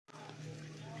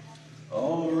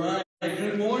All right.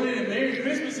 Good morning and Merry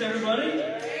Christmas, everybody. All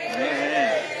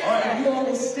right, you all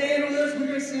will stand with us. We're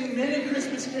going to sing many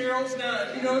Christmas carols. Now,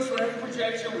 if you notice, we don't have a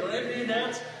projection. We don't have any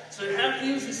announcements. So you have to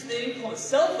use this thing called a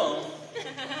cell phone.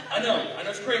 I know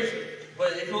it's crazy.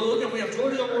 But if you look at, we have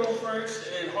Joy to the World first,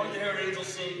 and then Hark the Herald Angels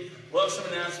sing. We'll have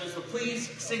some announcements, but please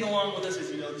sing along with us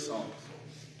as you know the songs.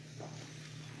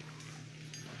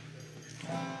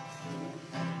 Yeah.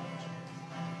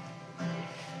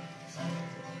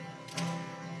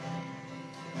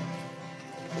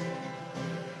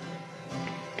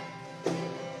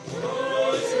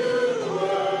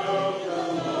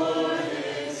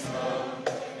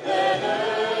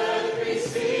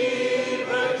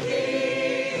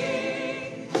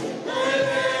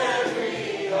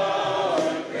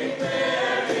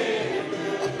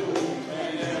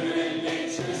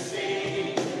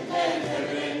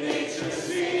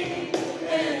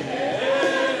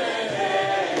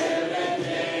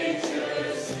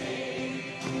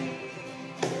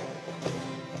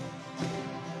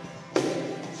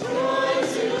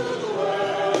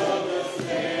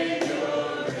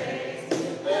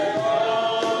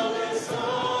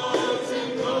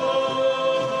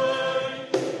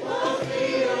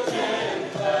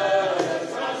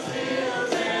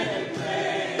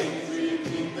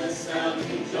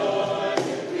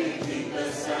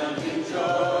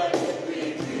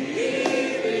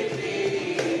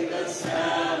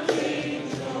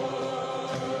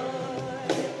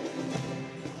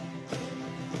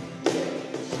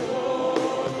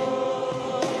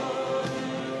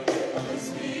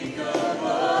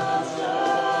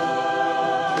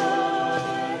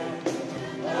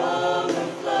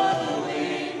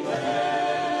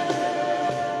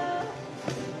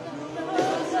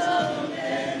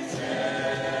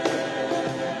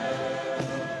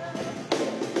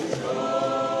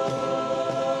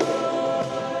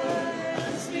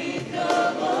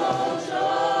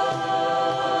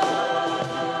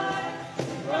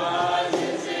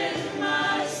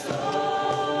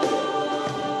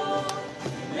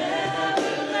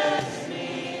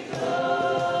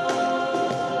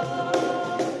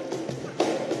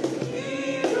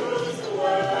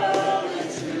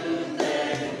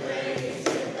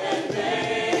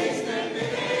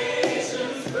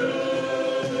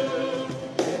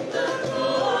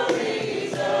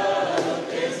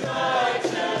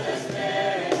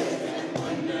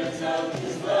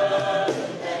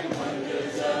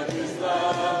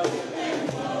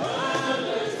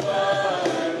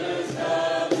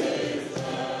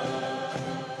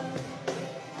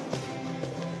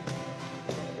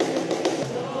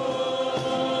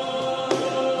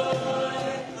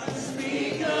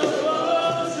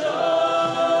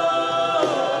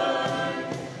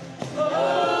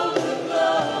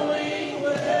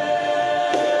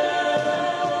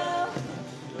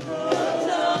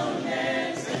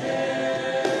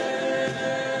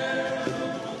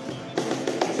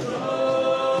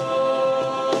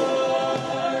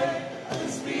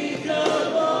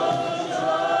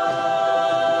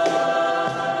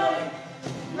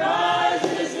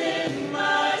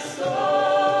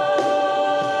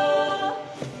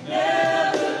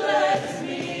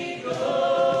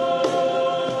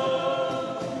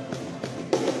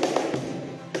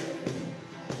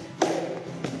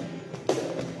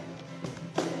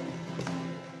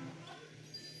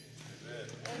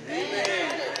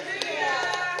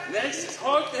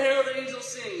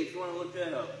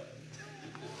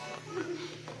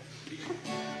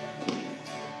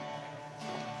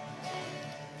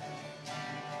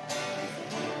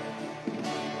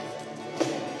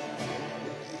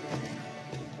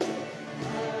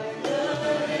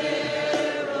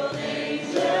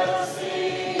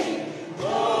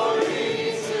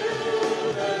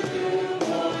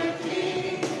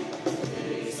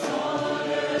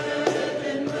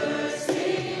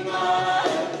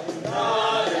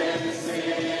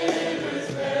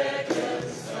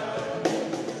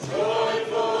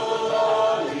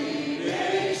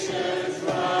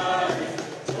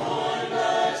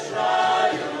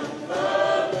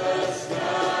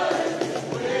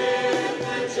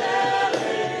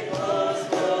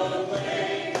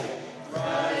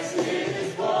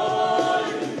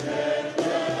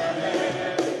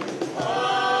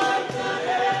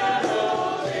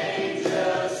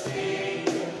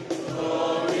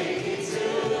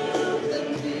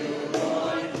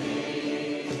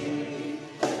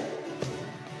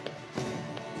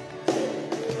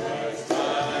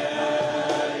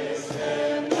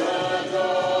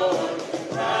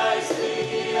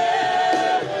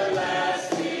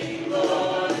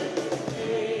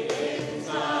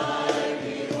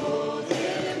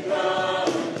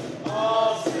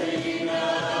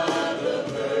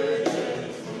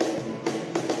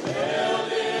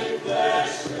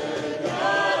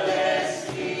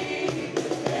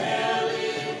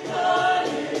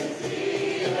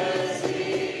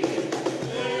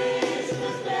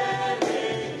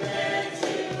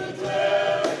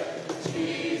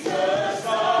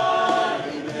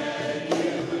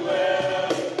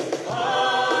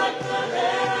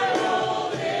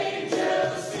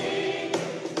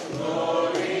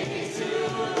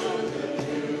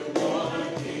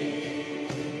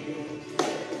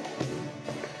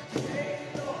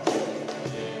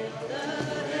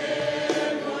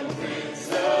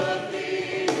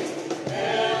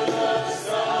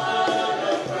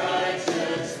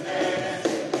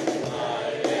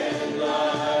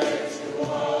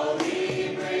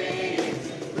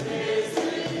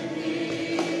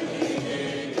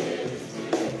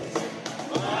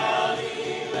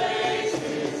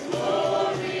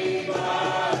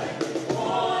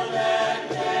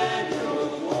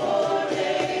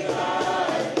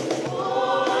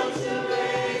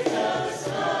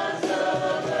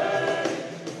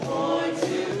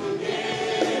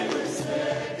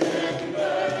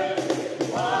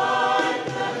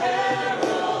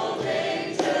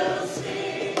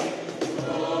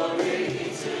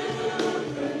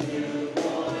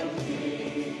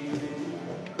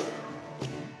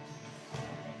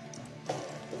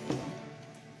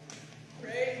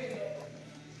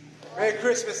 Merry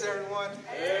Christmas, everyone.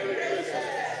 Merry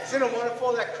Christmas. Isn't it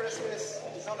wonderful that Christmas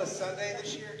is on a Sunday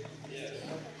this year? Yes.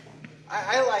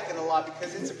 I like it a lot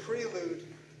because it's a prelude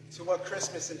to what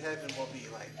Christmas in heaven will be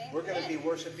like. We're going to be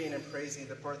worshiping and praising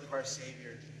the birth of our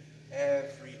Savior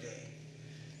every day.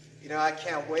 You know, I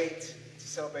can't wait to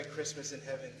celebrate Christmas in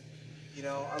heaven. You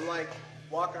know, unlike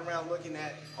walking around looking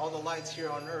at all the lights here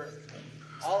on earth,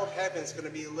 all of heaven is going to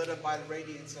be lit up by the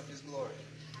radiance of His glory.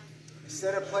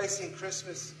 Instead of placing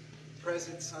Christmas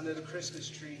presents under the Christmas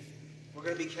tree, we're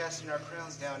going to be casting our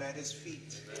crowns down at His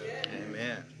feet.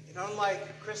 Amen. And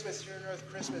unlike Christmas here on earth,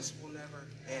 Christmas will never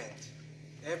end.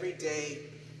 Every day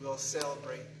we'll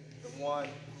celebrate the one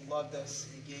who loved us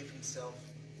and gave Himself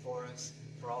for us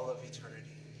for all of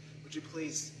eternity. Would you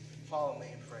please follow me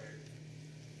in prayer?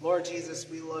 Lord Jesus,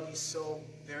 we love You so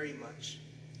very much.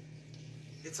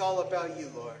 It's all about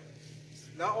You, Lord.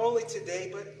 Not only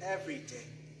today, but every day.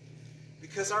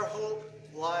 Because our hope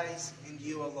lies in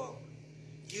You alone.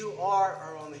 You are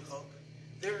our only hope.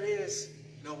 There is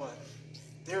no other.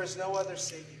 There is no other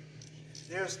Savior.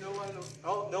 There is no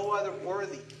other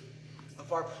worthy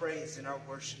of our praise and our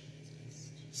worship.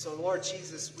 So, Lord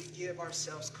Jesus, we give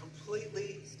ourselves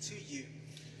completely to You.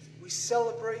 We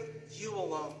celebrate You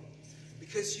alone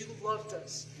because You loved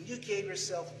us and You gave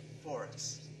Yourself for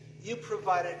us. You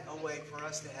provided a way for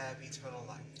us to have eternal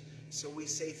life. So we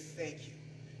say thank You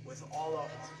with all our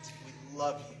hearts. We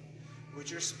love You. Would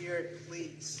Your Spirit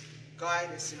please guide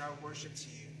us in our worship to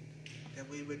You, that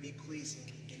we would be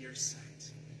pleasing in Your sight.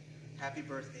 Happy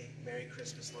birthday. Merry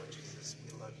Christmas, Lord Jesus.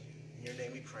 We love You. In Your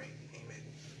name we pray.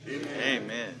 Amen. Amen.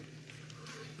 Amen.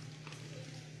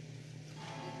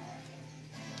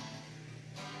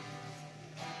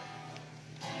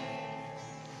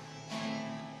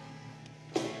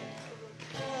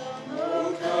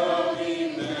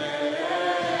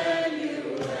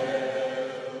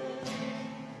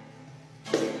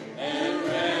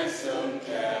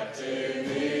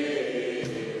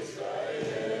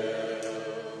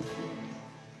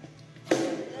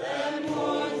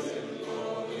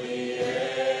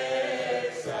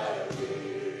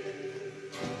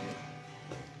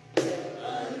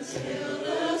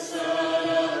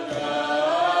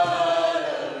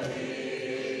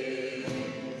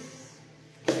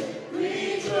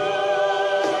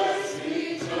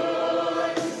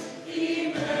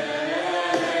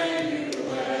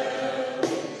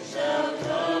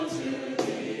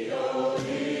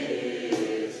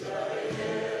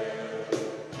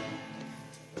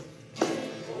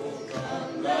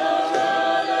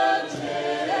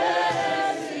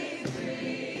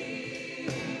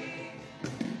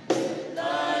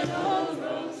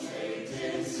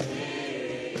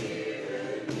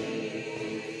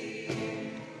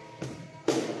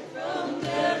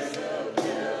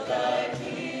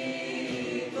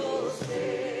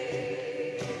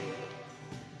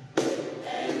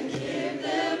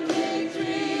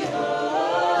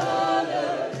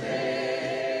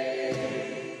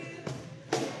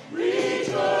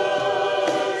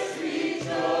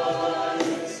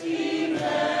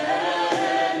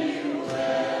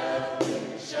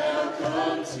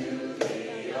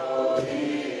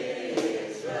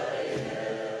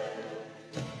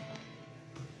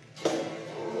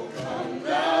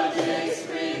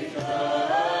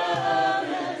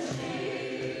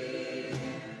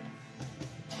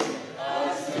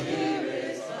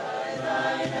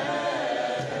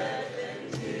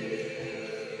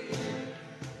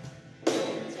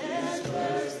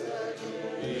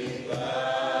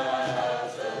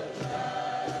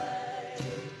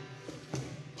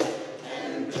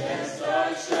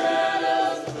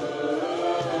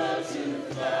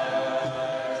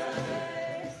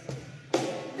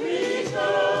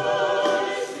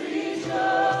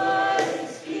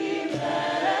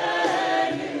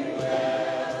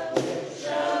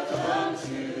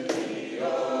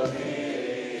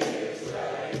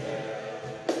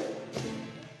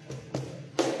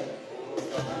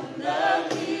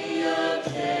 The King of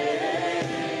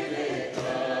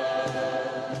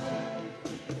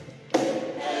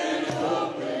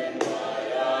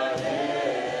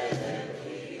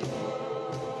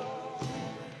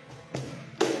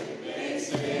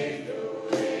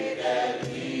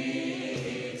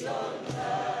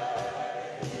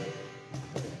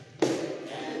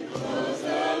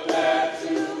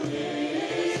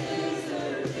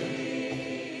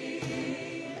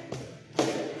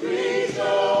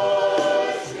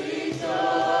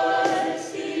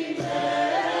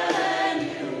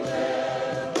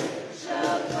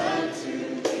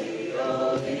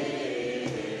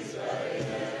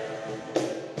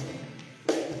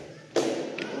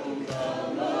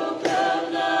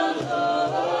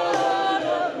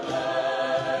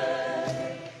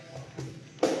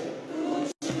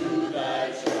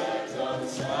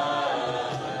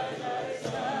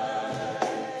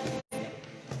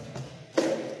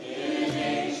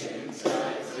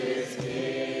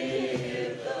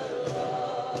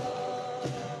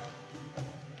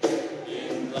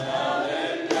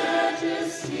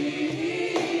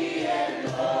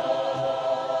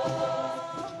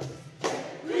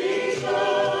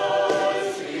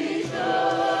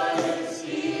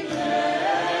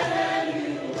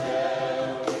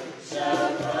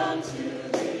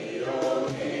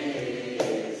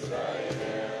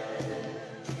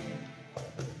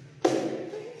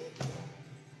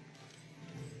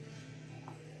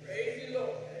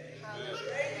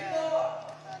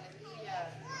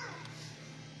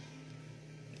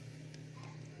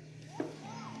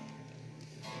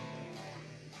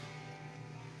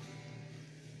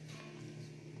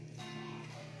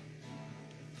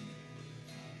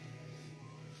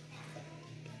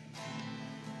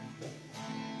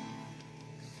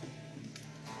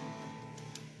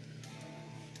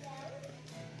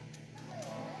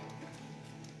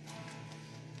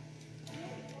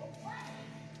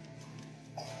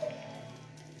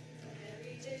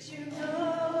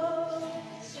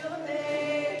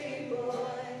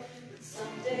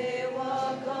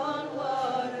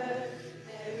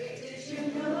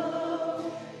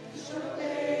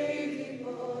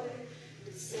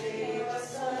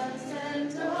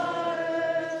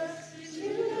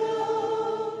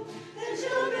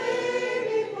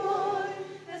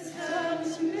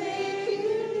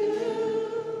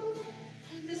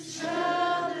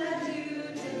Child that you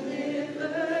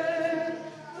deliver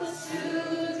was to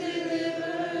deliver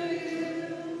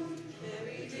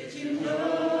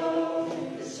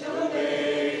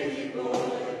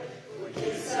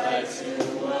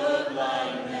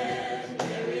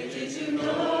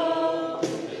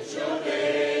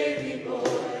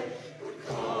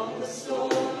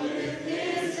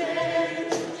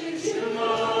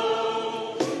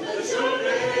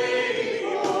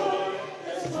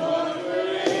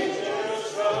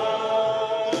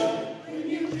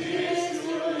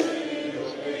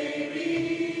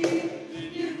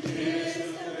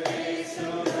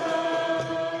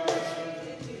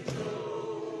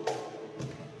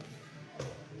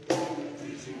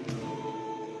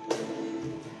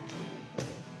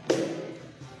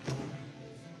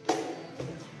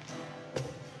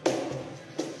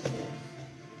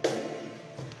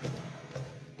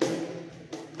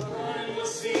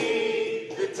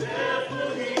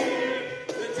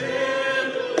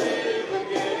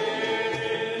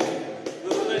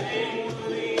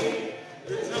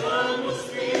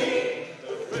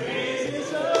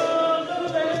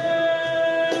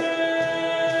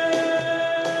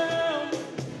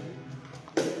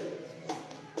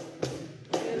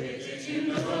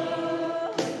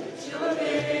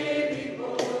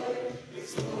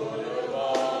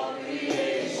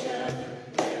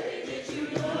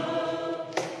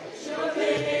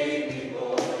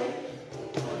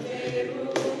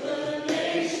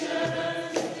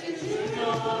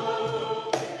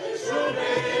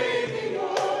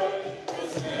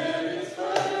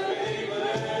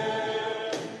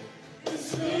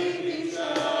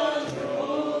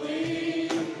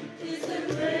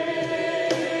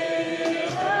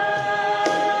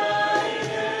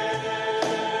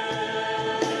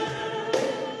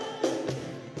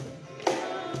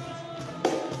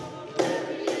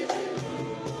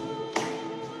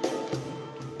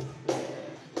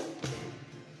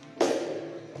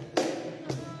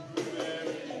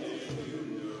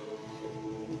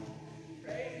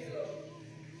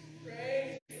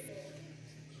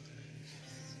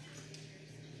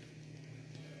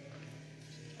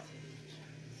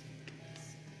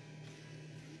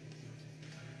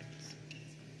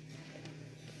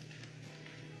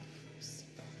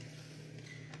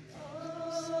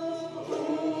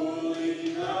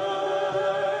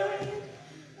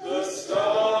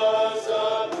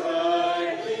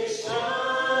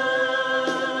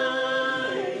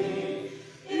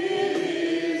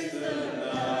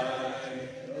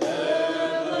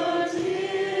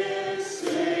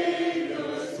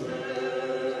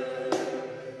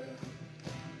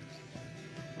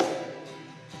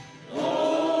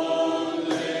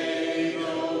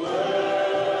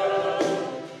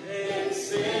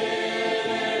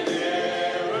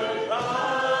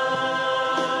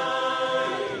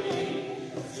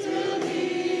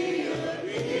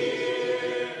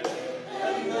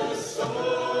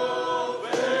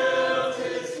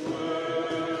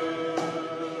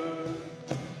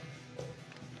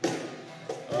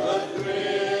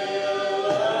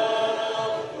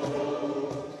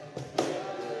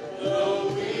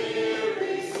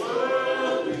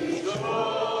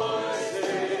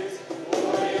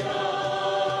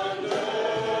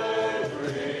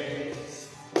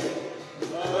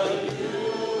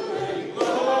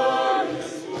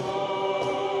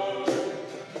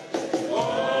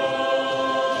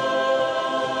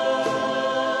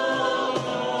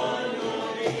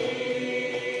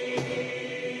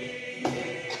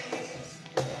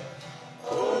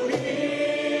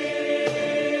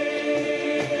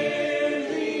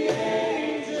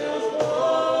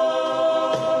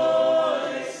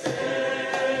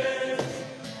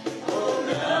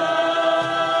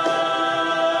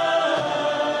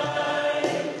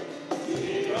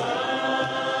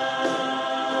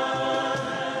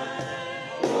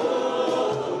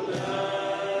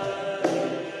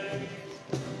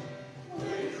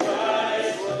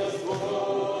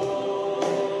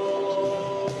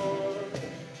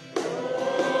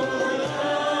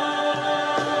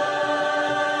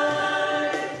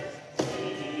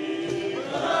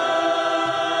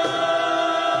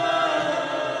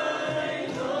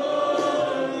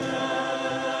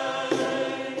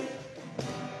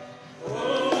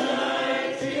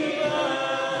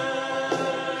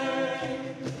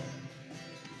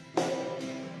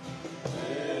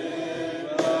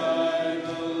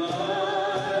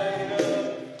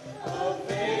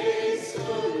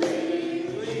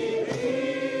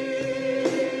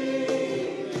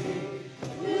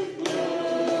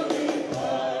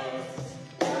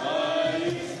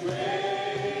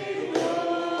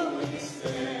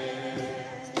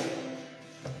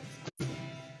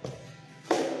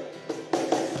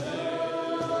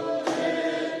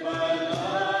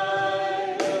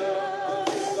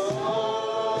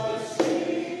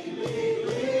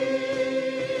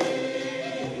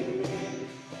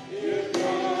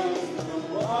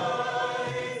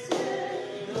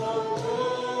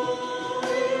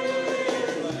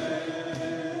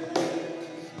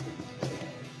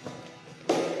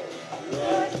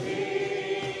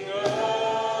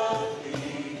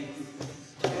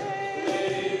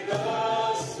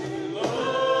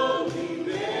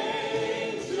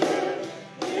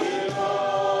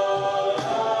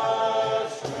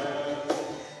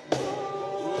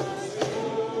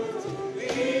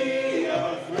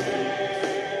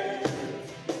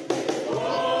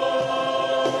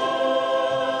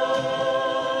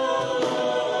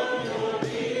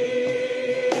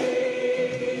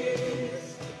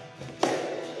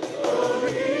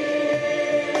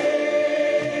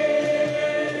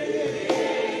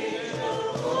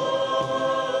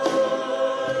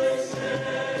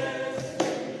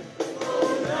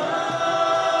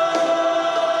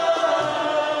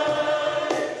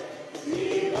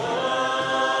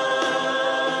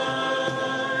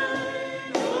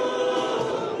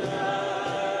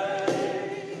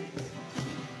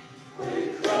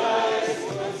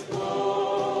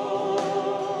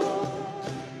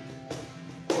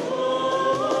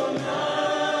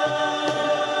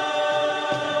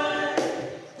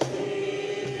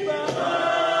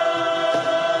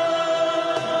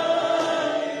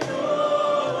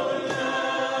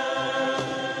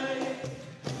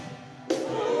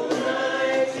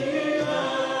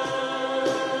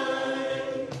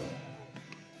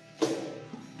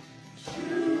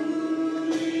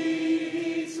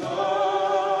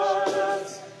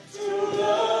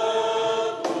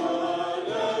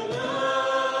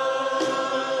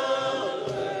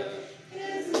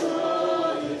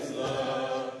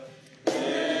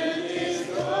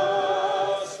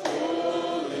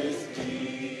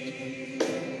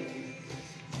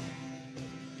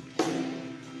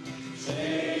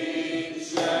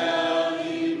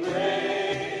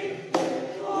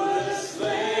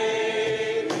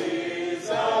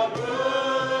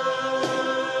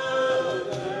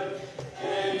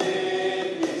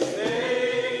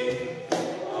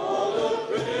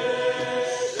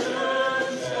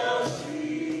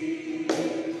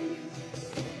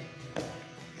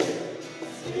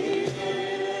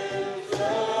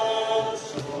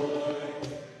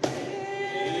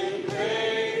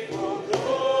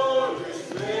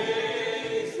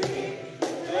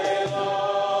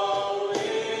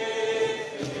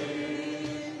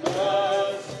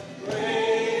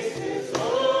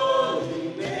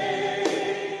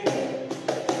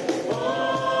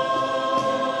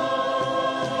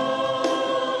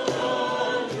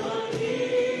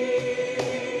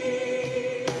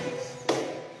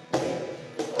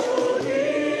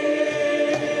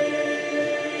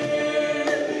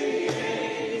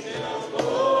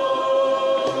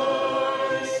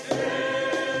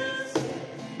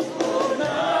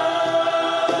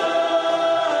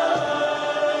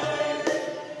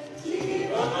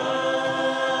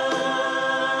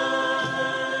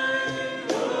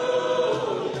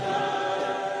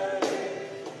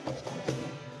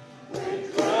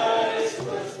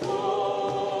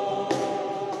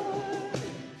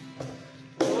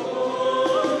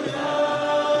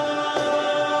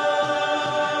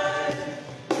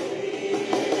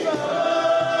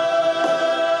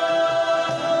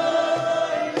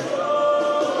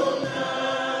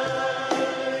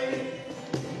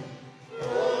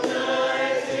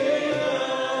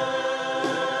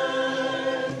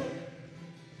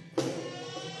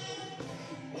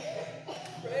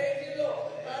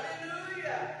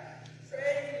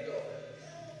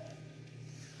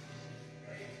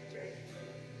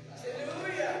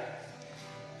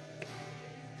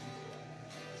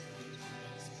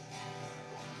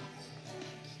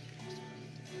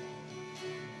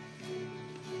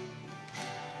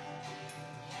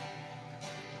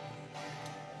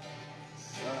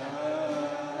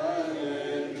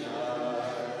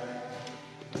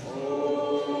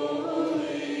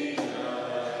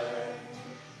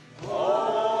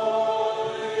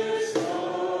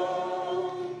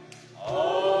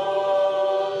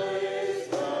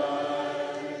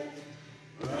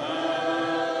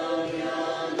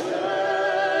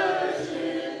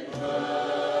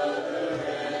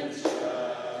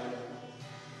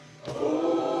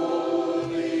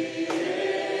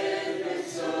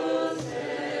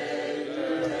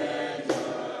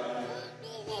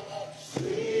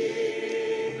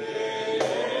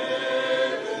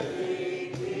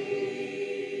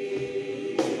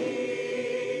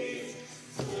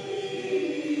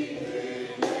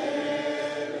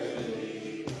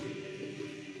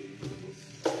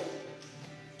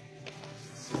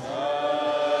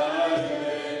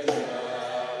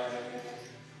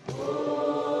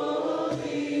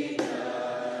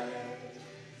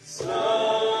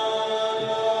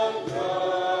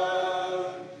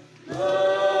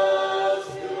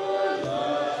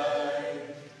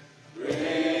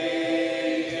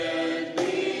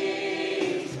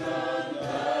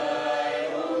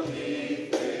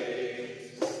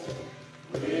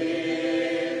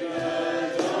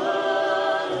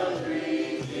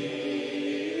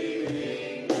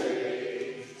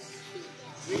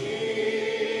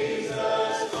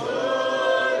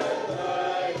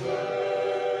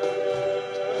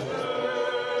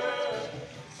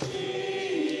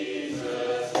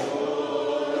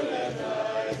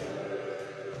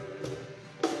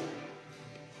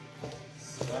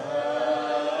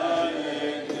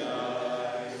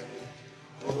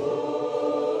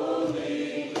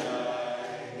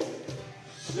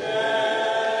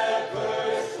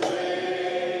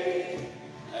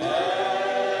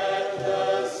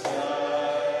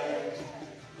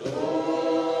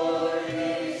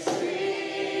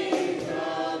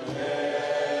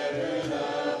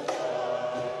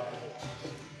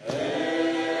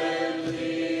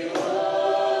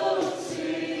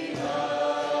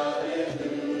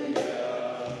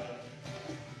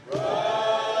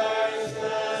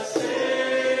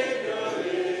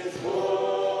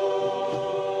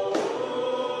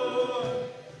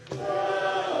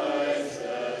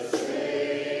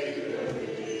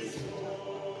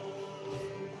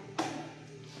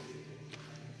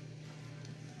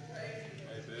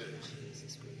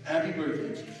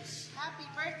Happy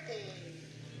birthday.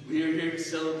 We are here to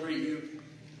celebrate you,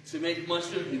 to make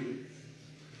much of you.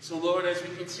 So, Lord, as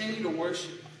we continue to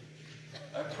worship,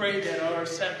 I pray that our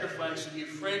sacrifice will be a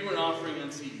fragrant offering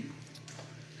unto you.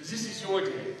 Because this is your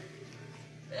day.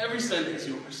 Every Sunday is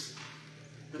yours.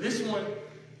 But this one,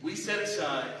 we set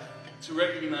aside to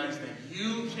recognize that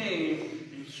you came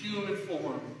in human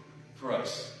form for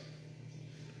us.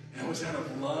 And it was out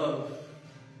of love.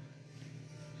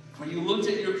 When you looked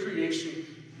at your creation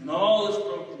and all its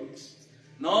brokenness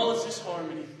and all its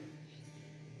disharmony,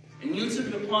 and you took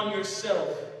it upon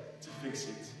yourself to fix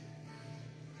it.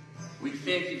 We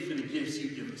thank you for the gifts you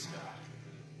give us,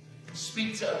 God.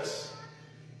 Speak to us.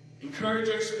 Encourage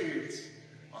our spirits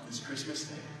on this Christmas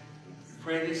day. We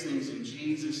pray these things in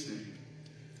Jesus' name.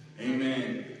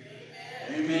 Amen.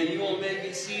 Amen. You all may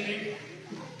be seated.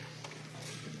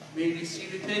 May be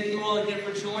seated. Thank you all again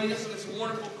for joining us on this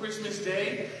wonderful Christmas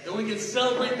day, that we can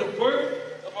celebrate the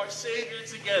birth of our Savior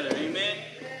together. Amen.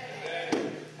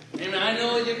 Amen. I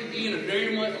know you can be in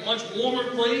a much warmer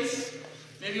place,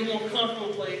 maybe a more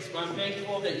comfortable place, but I'm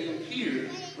thankful that you're here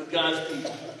with God's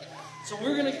people. So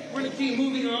we're gonna keep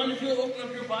moving on. If you'll open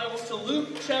up your Bibles to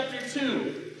Luke chapter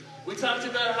 2. We talked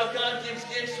about how God gives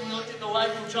gifts. We looked at the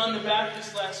life of John the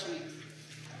Baptist last week.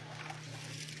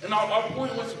 And our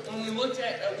point was, when we looked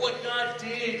at what God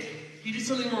did, he did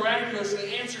something miraculous, and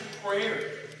he answered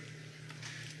prayer.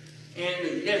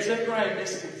 And yeah, Zechariah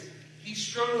missed it. He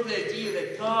struggled with the idea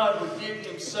that God would give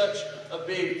him such a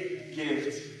big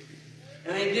gift.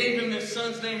 And they gave him this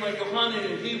son's name, like Yohanan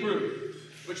in Hebrew,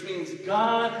 which means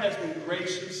God has been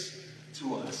gracious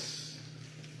to us.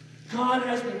 God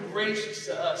has been gracious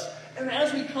to us. And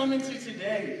as we come into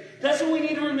today, that's what we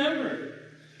need to remember.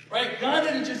 Right? God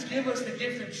didn't just give us the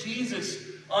gift of Jesus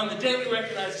on the day we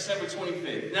recognize December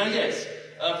 25th. Now, yes,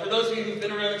 for those of you who've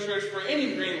been around the church for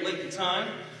any great length of time,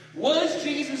 was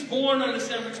Jesus born on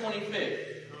December 25th?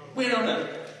 We don't know.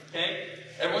 Okay?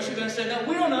 Everyone's going to say, no,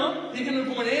 we don't know. He could have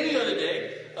been born any other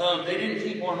day. They didn't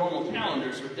keep our normal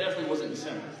calendar, so it definitely wasn't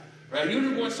December. Right? He would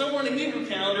have been born somewhere in the Hebrew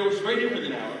calendar, which is very different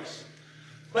than ours.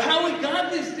 But how we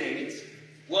got this date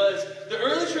was the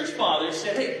early church fathers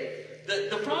said, hey,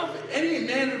 the prophet, any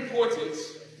man of importance,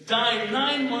 died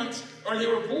 9 months, or they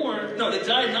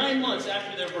died 9 months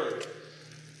after their birth.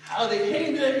 How they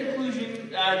came to that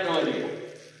conclusion, I have no idea.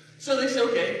 So they said,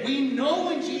 okay, we know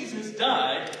when Jesus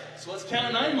died, so let's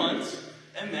count 9 months,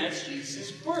 and that's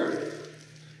Jesus' birth.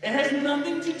 It has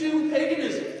nothing to do with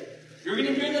paganism. You're going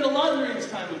to hear that a lot during this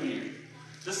time of year.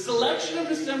 The selection of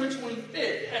December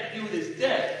 25th had to do with his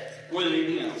death more than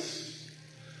anything else.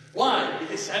 Why?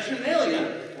 Because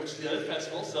Saturnalia, which the other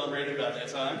festival celebrated about that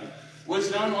time, was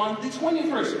done on the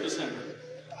 21st of December,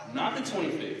 not the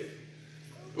 25th. It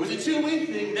was a 2-week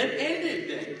thing that ended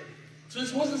then. So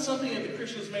this wasn't something that the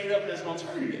Christians made up as an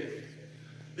alternative.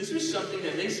 This was something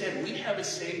that they said, we have a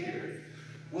Savior.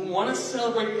 We want to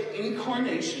celebrate the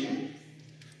incarnation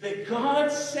that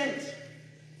God sent.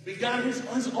 We got his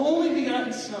only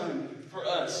begotten Son for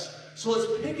us. So let's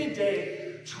pick a day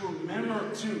to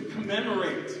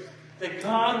commemorate that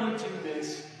God would do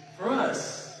this for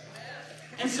us.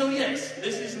 And so yes,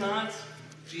 this is not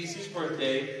Jesus'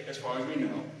 birthday as far as we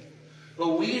know.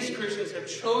 But we as Christians have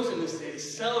chosen this day to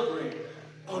celebrate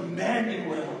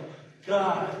Emmanuel,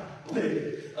 God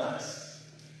with us.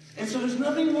 And so there's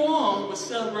nothing wrong with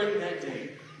celebrating that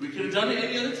day. We could have done it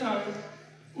any other time,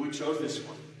 but we chose this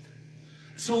one.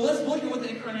 So let's look at what the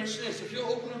incarnation is. So if you'll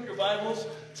open up your Bibles,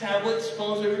 tablets,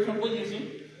 phones, whatever you're comfortable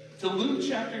using, to Luke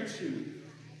chapter 2.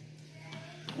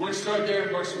 We're going to start there in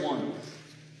verse 1. It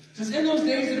says, in those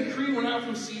days a decree went out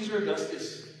from Caesar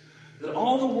Augustus that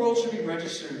all the world should be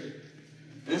registered.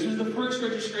 And this was the first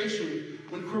registration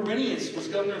when Quirinius was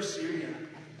governor of Syria.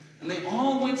 And they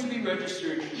all went to be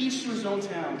registered, each to his own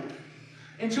town.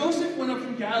 And Joseph went up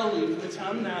from Galilee, from the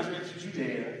town of Nazareth to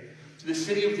Judea, to the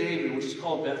city of David, which is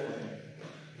called Bethlehem,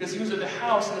 because he was of the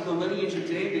house and of the lineage of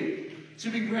David, to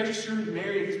be registered with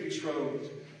Mary, his betrothed,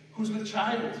 who was with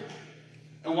child.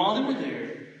 And while they were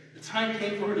there, the time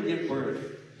came for her to give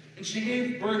birth. And she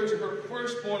gave birth to her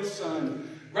firstborn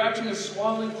son, wrapped him in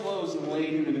swaddling clothes and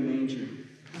laid him in a manger,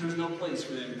 because there was no place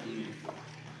for them to be in.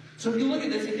 So if you look at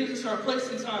this, it gives us our place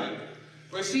in time,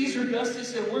 where Caesar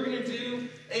Augustus said, we're going to do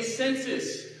a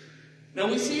census. Now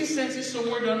we see a census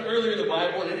somewhere done earlier in the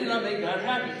Bible, and it did not make God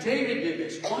happy. David did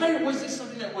this. Why was this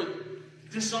something that would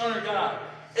dishonor God?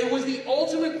 It was the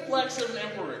ultimate flex of an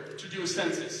emperor to do a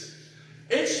census.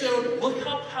 It showed, look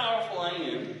how powerful I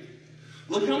am.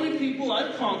 Look how many people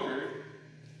I've conquered.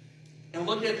 And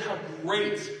look at how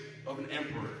great of an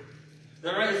emperor.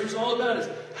 That right? This was all about is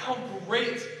how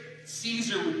great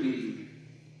Caesar would be.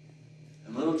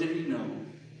 And little did he know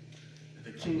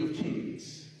King of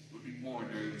Kings would be born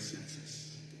during the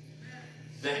census.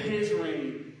 That his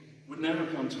reign would never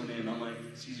come to an end, unlike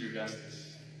Caesar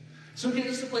Augustus. So again,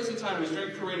 this is a place in time. It's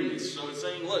during Quirinius. So it's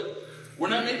saying, look, we're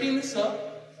not making this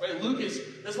up. Right?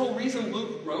 This whole reason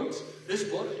Luke wrote this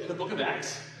book in the book of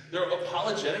Acts, they're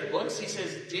apologetic books. He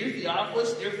says, Dear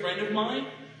Theophilus, dear friend of mine,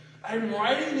 I am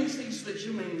writing these things so that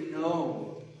you may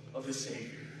know of the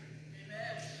Savior.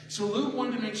 Amen. So Luke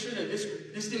wanted to make sure that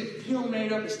this didn't feel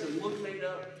made up, this didn't look made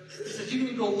up. He said, you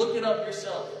can go look it up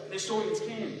yourself. The historians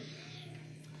can.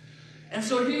 And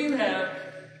so here you have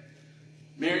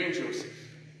Mary and Joseph.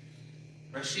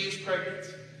 Right? She's pregnant.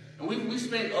 And we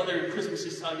spent other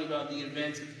Christmases talking about the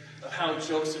event of how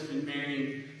Joseph and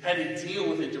Mary had to deal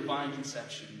with a divine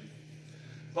conception.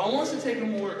 But I want us to take a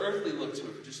more earthly look to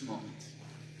it for just a moment.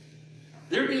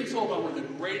 They're being told by one of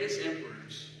the greatest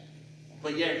emperors,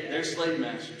 but yet they're slave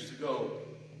masters, to go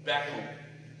back home.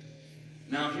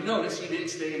 Now, if you notice, he didn't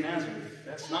stay in Nazareth.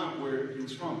 That's not where he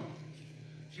was from.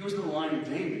 He was the line of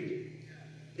David,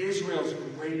 Israel's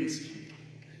greatest king.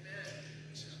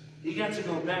 He got to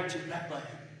go back to Bethlehem,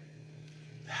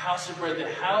 the house of bread,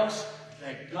 the house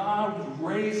that God would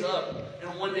raise up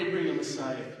and one day bring a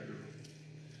Messiah through.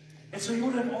 And so you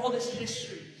would have all this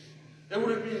history. There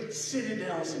would have been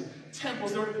citadels and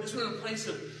temples. This would have been a place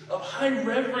of high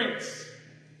reverence.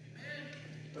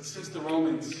 But since the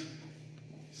Romans,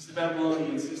 since the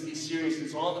Babylonians, since the Assyrians,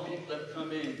 since all the people that have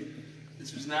come in,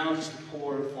 this was now just a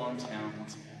poor farm town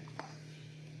once again.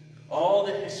 All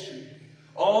the history,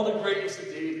 all the greatness of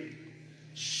David,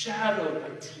 shadowed by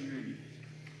tyranny.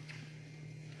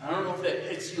 I don't know if that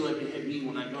hits you like it hit me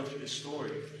when I go through this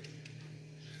story.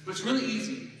 But it's really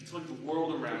easy to look at the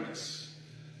world around us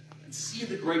and see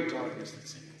the great darkness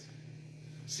that's in it.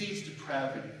 See its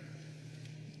depravity.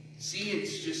 See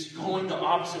it's just going the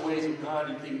opposite ways of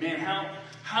God and think, man,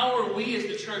 how are we as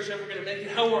the church ever going to make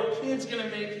it? How are our kids going to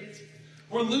make it?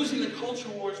 We're losing the culture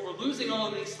wars. We're losing all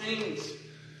of these things.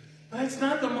 But that's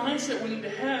not the mindset we need to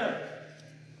have.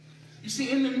 You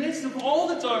see, in the midst of all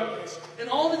the darkness and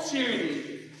all the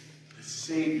tyranny, the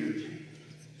Savior came.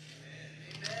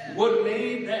 Amen. What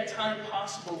made that time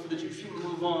possible for the Jewish people to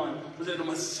move on was that the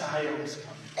Messiah was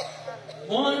coming.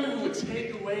 One who would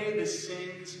take away the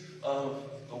sins of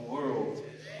the world.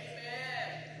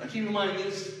 Amen. Now keep in mind,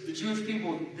 the Jewish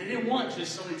people, they didn't want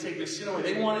just somebody to take their sin away.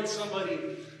 They wanted somebody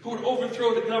who would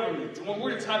overthrow the government. And we're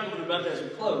going to talk a little bit about that as we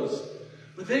close.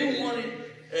 But they wanted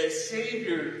a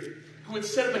Savior who would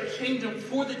set up a kingdom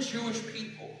for the Jewish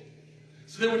people,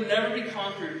 so they would never be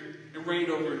conquered and reigned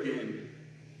over again.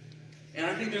 And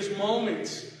I think there's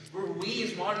moments where we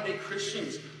as modern-day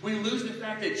Christians, we lose the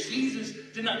fact that Jesus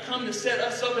did not come to set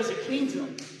us up as a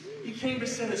kingdom. He came to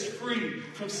set us free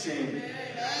from sin.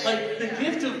 Like, the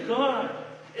gift of God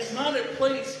is not a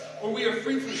place where we are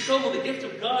free from trouble. The gift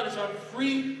of God is our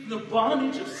free from the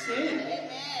bondage of sin.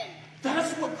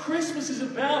 That's what Christmas is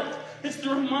about. It's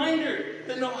the reminder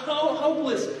that no matter how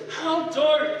hopeless, how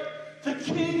dark, the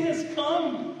King has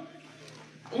come.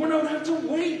 And we don't have to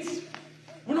wait.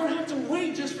 We don't have to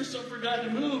wait just for God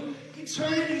to move.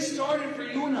 Eternity started for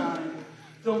you and I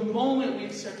the moment we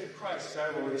accepted Christ as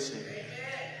our Lord and Savior.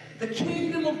 The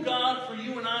kingdom of God for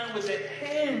you and I was at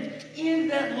hand in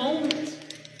that moment.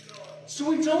 So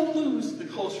we don't lose the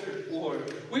culture war.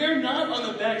 We are not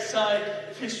on the backside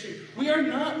of history. We are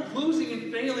not losing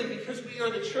and failing because we are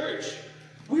the church.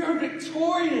 We are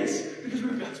victorious because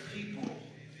we're God's people.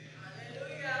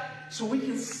 Hallelujah. So we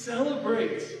can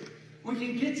celebrate. We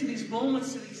can get to these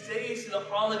moments, to these days, to the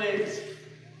holidays,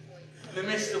 in the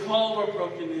midst of all of our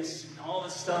brokenness and all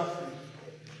this stuff,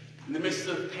 in the midst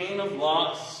of pain of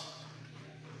loss,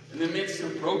 in the midst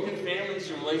of broken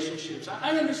families and relationships.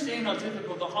 I understand how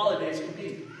difficult the holidays can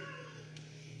be.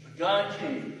 But God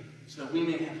came so that we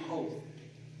may have hope.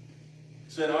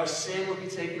 So that our sin will be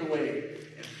taken away.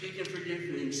 And He can forgive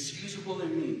the excusable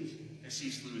in me, as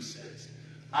C.S. Lewis says.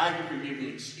 I can forgive the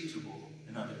excusable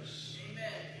in others. Amen.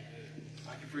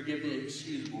 I can forgive the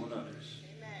excusable in others.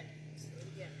 Amen.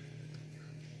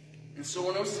 And so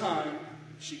when it was time,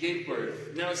 she gave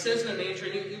birth. Now it says in the manger,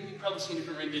 and you've probably seen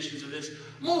different renditions of this.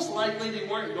 Most likely they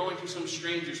weren't going to some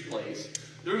stranger's place.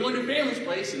 They were going to a family's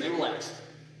place and they relaxed.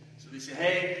 So they said,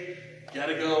 hey,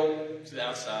 gotta go to the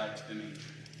outside, to the manger.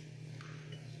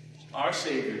 Our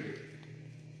Savior,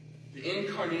 the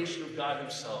incarnation of God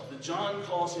Himself, that John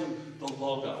calls Him the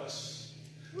Logos.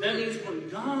 That means when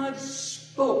God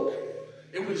spoke,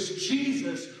 it was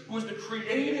Jesus who was the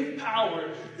creative power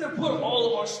that put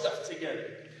all of our stuff together.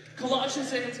 Colossians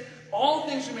says, all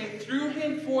things are made through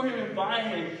Him, for Him, and by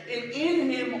Him. And in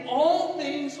Him, all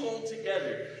things hold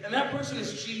together. And that person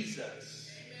is Jesus.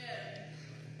 Amen.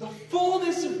 The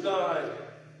fullness of God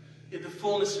Yet the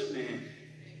fullness of man.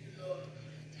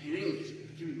 He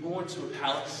didn't be born to a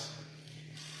palace.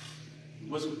 He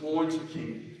wasn't born to a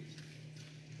king.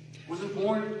 He wasn't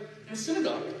born in a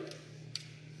synagogue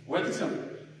or at the temple.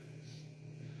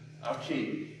 Our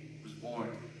king was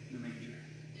born in the manger.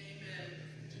 Amen.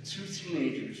 To two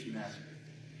teenagers from Nazareth.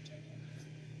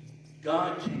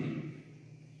 God came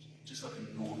just like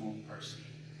a normal person.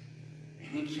 And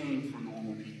he came for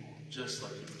normal people, just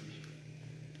like you and me.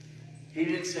 He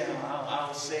didn't say,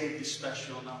 I'll save the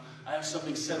special. No, I have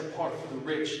something set apart for the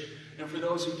rich and for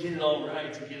those who get it all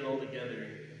right, to get it all together.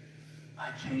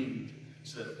 I came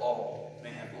so that all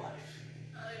may have life.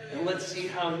 And let's see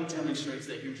how he demonstrates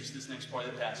that here, just this next part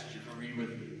of the passage. If you read with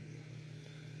me.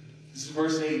 This is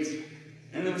verse 8.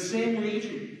 And in the same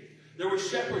region, there were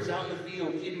shepherds out in the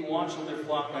field, keeping watch on their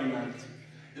flock by night.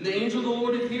 And the angel of the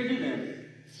Lord appeared to them,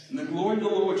 and the glory of the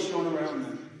Lord shone around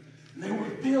them. And they were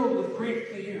filled with great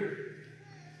fear.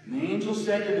 And the angel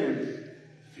said to them,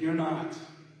 Fear not,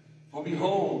 for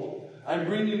behold, I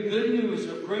bring you good news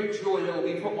of great joy that will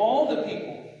be for all the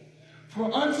people.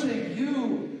 For unto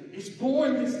you is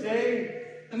born this day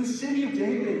in the city of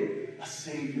David a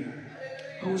Savior,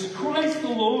 who is Christ the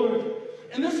Lord.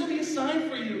 And this will be a sign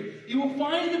for you. You will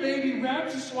find the baby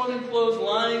wrapped in swaddling clothes,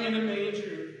 lying in a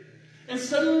manger. And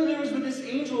suddenly there was with this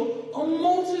angel a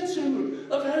multitude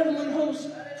of heavenly hosts,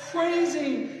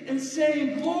 praising and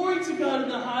saying, Glory to God in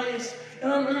the highest,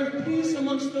 and on earth peace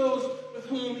amongst those with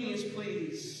whom he is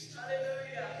pleased.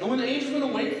 Hallelujah. And when the angels went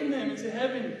away from them into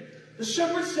heaven, the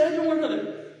shepherds said to one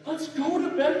another, Let's go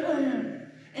to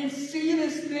Bethlehem and see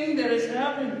this thing that has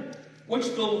happened,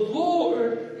 which the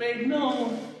Lord made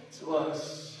known to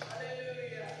us.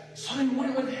 Hallelujah. So they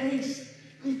went with haste,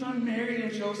 and they found Mary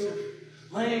and Joseph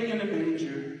laying in a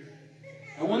manger.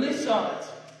 And when they saw it,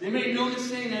 they made known the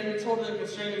saying that had been told them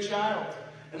concerning the child.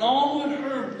 And all who had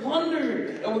heard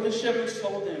wondered at what the shepherds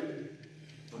told them.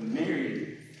 But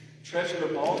Mary treasured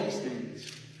up all these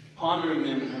things, pondering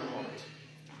them in her heart.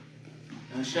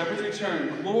 And the shepherds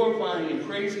returned, glorifying and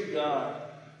praising God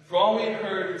for all we had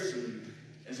heard and seen,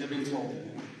 as had been told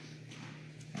them.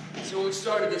 So when we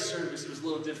started this service, it was a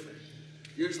little different.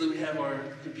 Usually we have our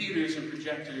computers and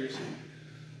projectors and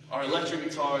our electric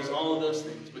guitars, all of those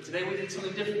things. But today we did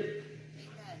something different.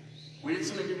 We did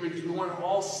something different because we want to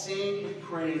all sing and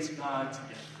praise God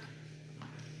together.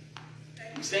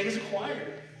 We sang as a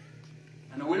choir.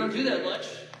 I know we don't do that much.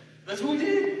 That's what we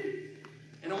did.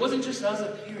 And it wasn't just us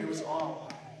up here, it was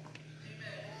all.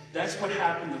 That's what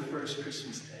happened the first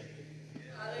Christmas day.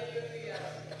 Hallelujah.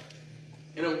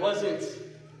 And it wasn't,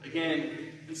 again,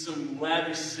 in some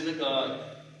lavish synagogue.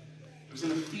 It was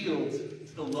in a field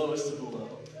to the lowest of the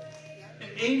low. An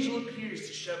angel appears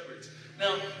to shepherds.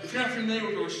 Now, if you're not familiar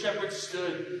with where shepherds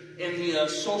stood in the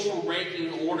social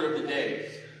ranking order of the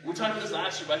day, we talked about this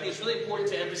last year, but I think it's really important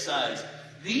to emphasize.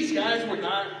 These guys were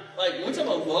not, like, when we talk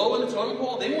about low in the totem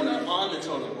pole, they were not on the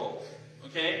totem pole.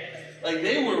 Okay? Like,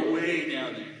 they were way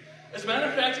down there. As a matter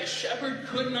of fact, a shepherd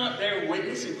could not bear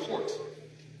witness in court.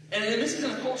 And this is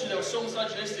in a culture that was so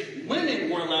misogynistic, women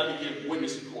weren't allowed to give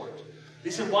witness in court. They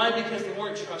said, why? Because they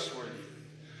weren't trustworthy.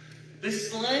 The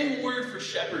slang word for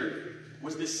shepherd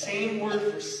was the same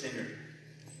word for sinner.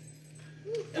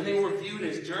 And they were viewed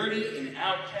as dirty and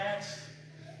outcast.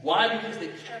 Why? Because they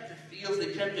kept the fields,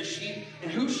 they kept the sheep.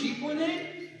 And whose sheep were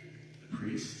they? The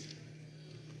priests.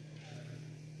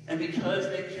 And because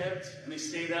they kept and they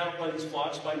stayed out by these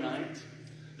flocks by night,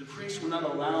 the priests would not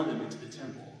allow them into the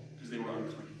temple because they were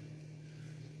unclean.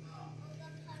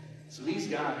 So these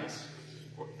guys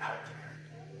were out there.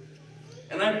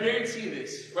 And I guarantee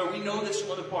this, right? We know this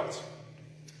from other parts.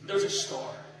 There's a star,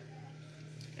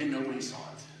 and nobody saw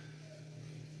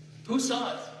it. Who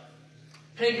saw it?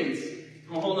 Pagans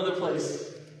from a whole other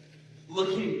place,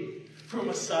 looking for a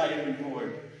Messiah to be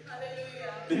born.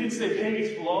 Hallelujah. They didn't say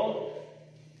pagans flawed.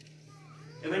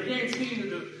 And I guarantee you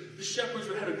that the shepherds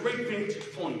would have had a great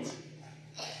vantage point.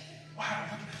 Wow,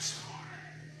 look at that star.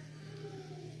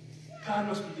 God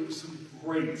must be doing something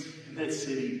great in that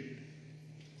city.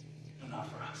 But not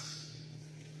for us.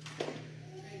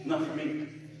 Not for me.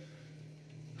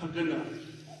 Not good enough.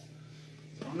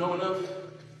 I don't know enough.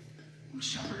 I'm a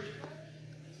shepherd.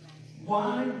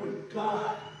 Why would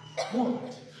God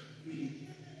want me?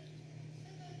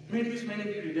 Maybe there's many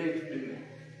of you today who've been there.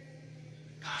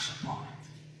 Gosh, I'm on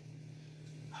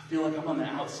it. I feel like I'm on the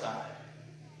outside.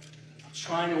 I'm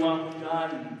trying to walk with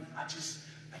God, and I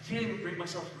can't even bring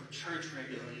myself to go to church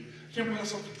regularly. I can't bring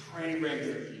myself to pray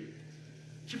regularly.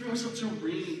 I can't bring myself to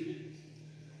read.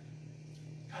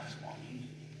 God doesn't want me.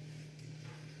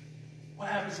 What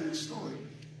happens in the story?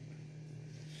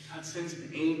 God sends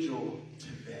an angel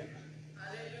to them.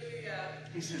 Hallelujah.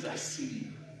 He says, I see you.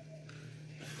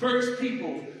 The first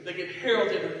people that get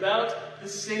heralded about the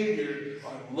Savior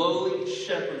are lowly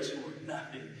shepherds who are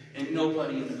nothing and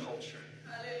nobody in the culture.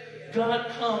 God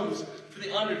comes for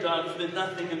the underdog, for the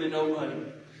nothing and the nobody.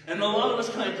 And a lot of us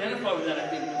can identify with that, I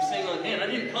think. I'm saying, like, man, I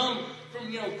didn't come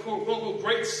from, quote unquote,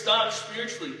 great stock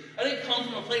spiritually. I didn't come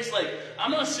from a place like,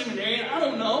 I'm not a seminarian, I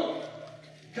don't know.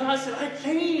 God said, I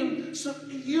came so that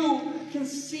you can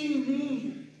see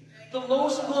me. The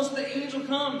lowest of lows, the angel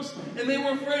comes. And they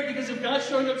were afraid because if God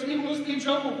showed up to me, we must be in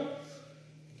trouble.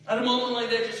 I had a moment like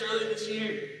that just earlier this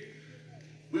year.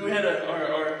 We had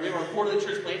our quarterly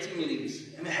church planting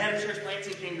meetings. And the head of church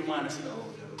planting came to mind. I said, oh,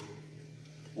 no.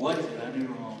 What did I do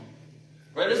wrong?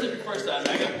 Right? This is the first time.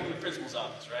 I got from the principal's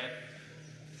office,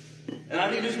 right? And I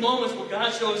think there's moments where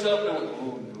God shows up and I'm like,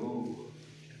 oh, no.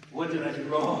 What did I do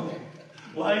wrong?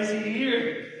 Why is he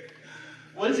here?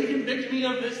 What is he convicting me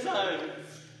of this time?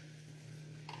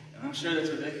 And I'm sure that's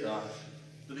what they thought.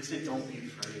 But they said, don't be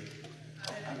afraid.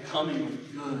 I'm coming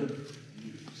with good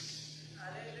news.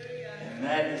 And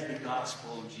that is the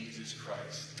gospel of Jesus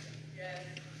Christ.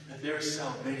 That there is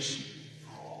salvation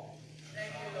for all.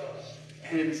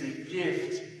 And it is a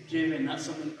gift given, not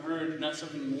something earned, not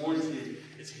something warranted.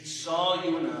 It's he saw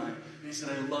you and I, and he said,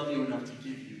 I love you enough to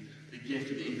give you the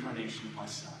gift of the incarnation of my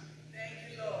Son.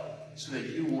 So that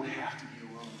you won't have to be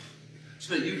alone.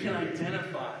 So that you can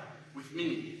identify with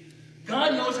me.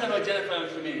 God knows how to identify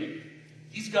with humanity.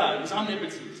 He's God. He's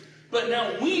omnipotent. But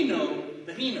now we know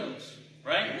that he knows.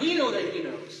 Right? We know that he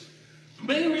knows. The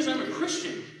main reason I'm a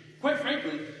Christian, quite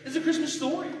frankly, is the Christmas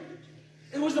story.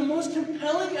 It was the most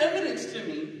compelling evidence to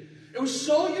me. It was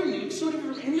so unique, so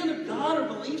different from any other God or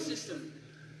belief system,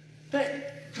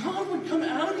 that God would come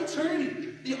out of eternity,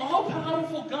 the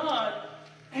all-powerful God,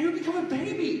 and he would become a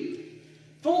baby.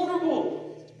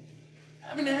 Vulnerable.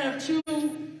 Having to have two,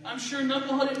 I'm sure,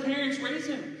 knuckleheaded parents raise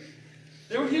him.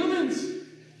 They were humans.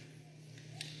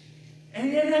 And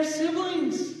he had to have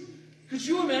siblings. Could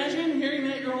you imagine hearing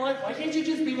that in your life? Why can't you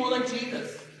just be more like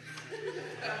Jesus?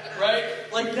 Right?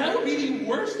 Like, that would be the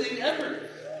worst thing ever.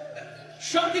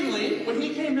 Shockingly, when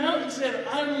he came out and said,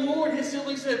 I'm Lord, his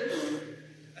siblings said,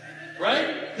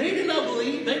 right? They did not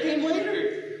believe. They came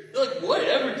later. They're like,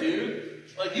 whatever, dude.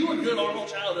 Like, you were good our whole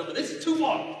childhood, but this is too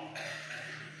far.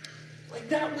 Like,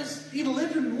 that was, he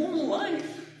lived a normal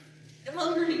life. He got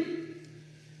hungry.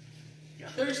 He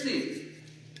got thirsty.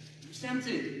 He was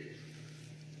tempted.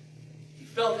 He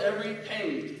felt every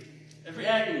pain, every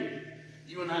agony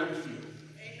you and I would feel.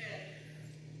 Amen.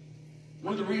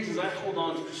 One of the reasons I hold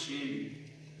on to Christianity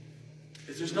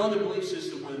is there's no other belief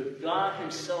system where God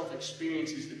himself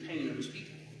experiences the pain of his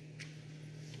people.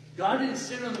 God didn't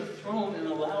sit on the throne and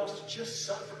allow us to just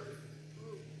suffer.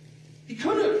 He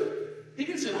could have. He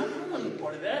could have said, I don't want any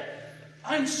part of that.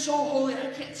 I'm so holy, I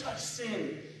can't touch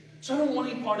sin. So I don't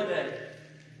want any part of that.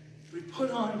 We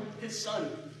put on his Son.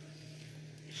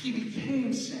 He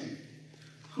became sin.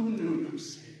 Who knew no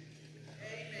sin?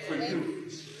 For you,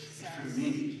 for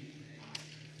me.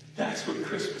 That's what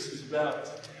Christmas is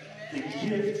about. The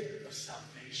gift of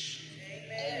salvation.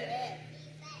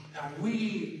 That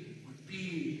we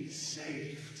be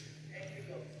saved.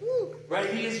 Right?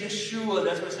 He is Yeshua.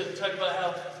 That's what we talked about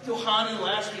how Yohanan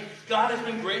last week. God has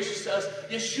been gracious to us.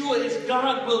 Yeshua is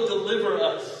God will deliver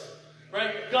us.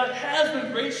 Right? God has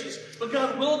been gracious, but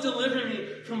God will deliver me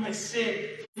from my sin,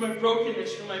 from my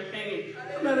brokenness, from my pain.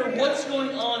 No matter what's going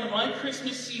on in my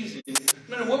Christmas season,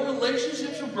 no matter what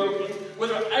relationships are broken,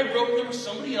 whether I broke them or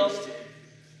somebody else did,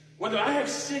 whether I have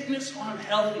sickness or I'm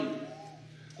healthy,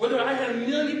 whether I had a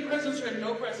million presents or had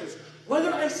no presents,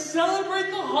 whether I celebrate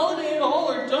the holiday at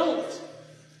all or don't,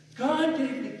 God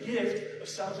gave the gift of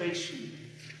salvation.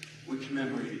 We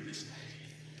commemorated this day.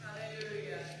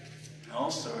 Hallelujah. It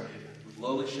all started with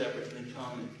lowly shepherds, and they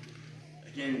come,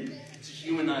 and again, to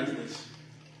humanize this.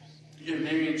 You get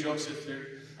Mary and Joseph, they're,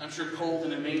 I'm sure, cold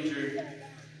in a manger,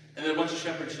 and then a bunch of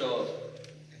shepherds show up.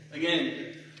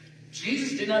 Again,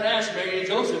 Jesus did not ask Mary and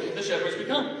Joseph if the shepherds would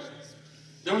come.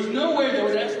 There was nowhere that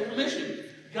was asked for permission.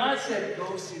 God said,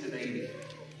 go see the baby.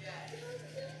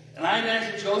 And I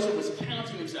imagine Joseph was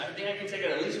counting himself. I think I can take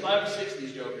out at least 5 or 6 of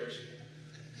these jokers.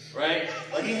 Right?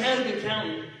 Like, he had to be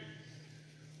counting.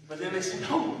 But then they said,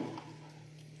 no.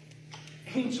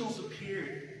 Angels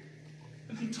appeared.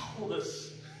 And they told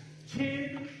us,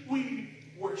 can we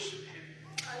worship him?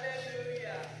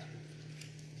 Hallelujah.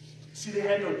 See, they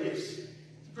had no gifts to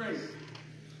bring.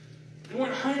 They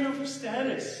weren't high enough for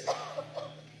status.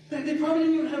 They probably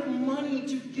didn't even have money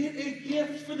to get a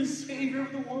gift for the Savior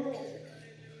of the world.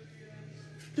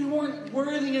 They weren't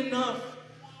worthy enough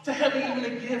to have even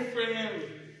a gift for him.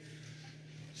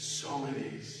 So it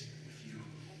is with you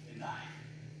and I.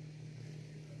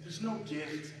 there's no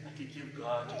gift I could give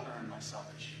God to earn my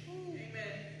salvation.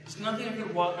 There's nothing I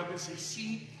could walk up and say,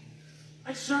 see,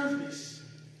 I serve this.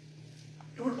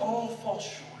 It would all fall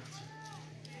short.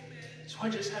 So I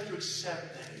just have to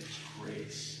accept that it is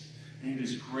grace. And it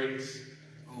is grace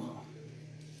alone.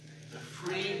 The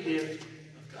free gift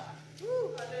of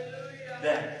God.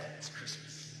 That is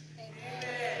Christmas.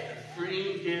 The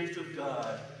free gift of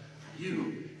God for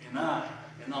you and I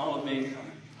and all of mankind.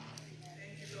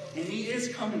 And he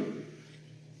is coming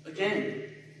again.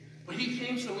 But he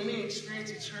came so we may experience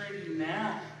eternity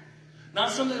now. Not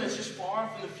something that's just far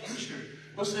from the future,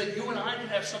 but so that you and I can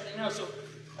have something now. So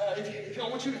if I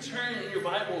want you to turn in your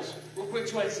Bibles real quick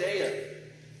to Isaiah.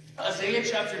 Isaiah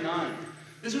chapter 9.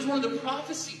 This is one of the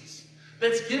prophecies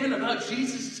that's given about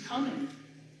Jesus' coming.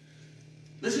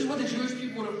 This is what the Jewish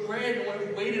people would have prayed and would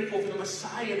have waited for the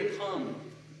Messiah to come.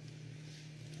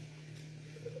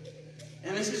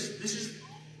 And this is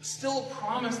still a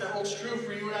promise that holds true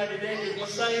for you and I today. Because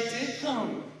Messiah did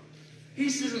come. He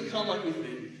doesn't come like we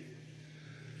think.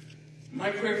 My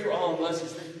prayer for all of us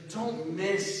is that you don't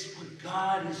miss what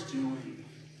God is doing.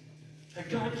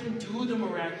 That God can do the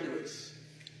miraculous.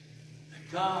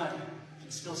 That God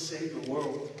can still save the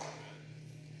world.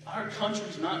 Our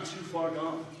country's not too far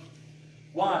gone.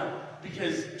 Why?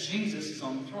 Because Jesus is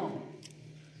on the throne.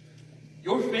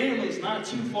 Your family's not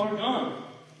too far gone.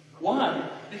 Why?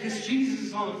 Because Jesus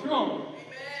is on the throne.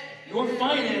 Your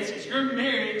finances, your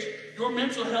marriage, your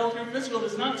mental health, your physical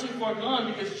is not too far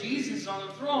gone because Jesus is on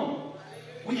the throne.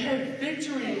 We have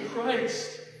victory in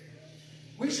Christ.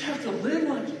 We just have to live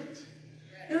like it.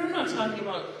 And I'm not talking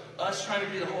about us trying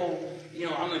to be the whole,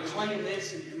 I'm going to claim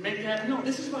this and make that. No,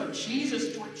 this is about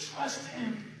Jesus. Do I trust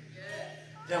him?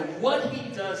 That what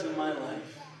he does in my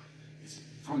life is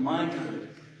for my good,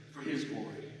 for his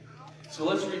glory. So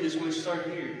let's read this. We're going to start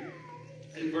here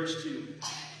in verse 2.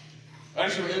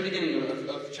 Actually, we're in the beginning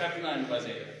of chapter 9 of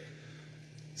Isaiah. It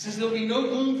says, there will be no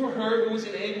gloom for her who was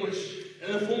in anguish.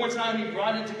 In the former time he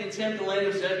brought into contempt the land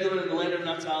of Zebulun and the land of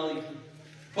Naphtali.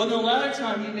 But in the latter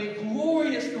time he made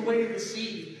glorious the way of the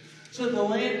sea, so that the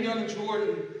land beyond the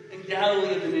Jordan and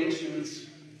Galilee of the nations.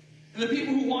 And the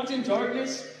people who walked in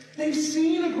darkness, they've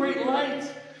seen a great light.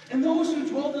 And those who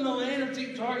dwelt in the land of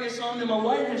deep darkness, on them a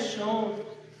light has shone.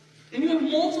 And you have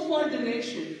multiplied the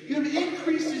nation. You have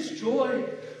increased its joy.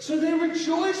 So they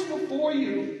rejoice before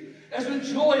you as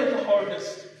with joy at the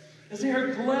harvest. As they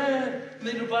are glad and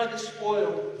they divide the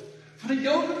spoil. For the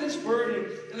yoke of this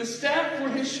burden and the staff for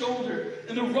his shoulder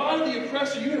and the rod of the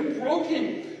oppressor you have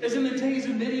broken as in the days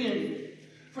of Midian.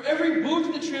 For every boot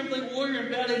of the trampling warrior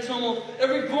in battle tumult,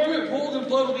 every garment rolled in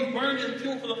blood will be burned in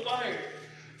fuel for the fire.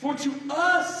 For to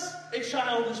us a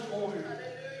child is born.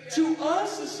 To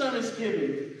us a son is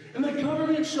given. And the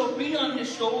government shall be on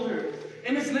his shoulder.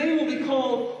 And his name will be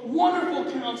called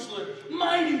Wonderful Counselor,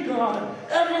 Mighty God,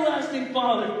 Everlasting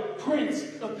Father,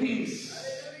 Prince of Peace.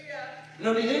 And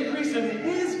of the increase of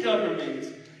his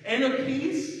government and of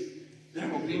peace, there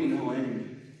will be no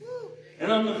end.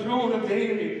 And on the throne of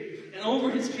David and over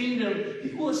his kingdom,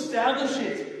 he will establish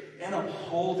it and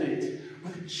uphold it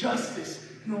with justice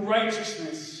and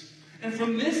righteousness. And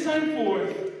from this time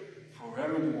forth,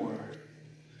 forevermore,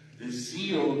 the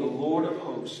zeal of the Lord of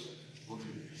hosts will do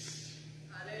this.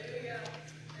 Hallelujah.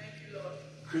 Thank you, Lord.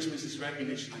 Christmas is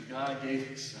recognition that God gave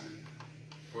his son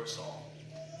for us all.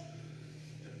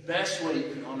 The best way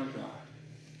you can honor God,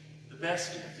 the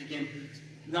best gift, again,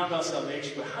 not about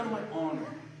salvation, but how do I honor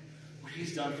what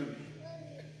he's done for me,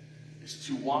 is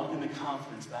to walk in the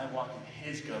confidence that I walk in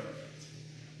his government,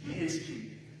 his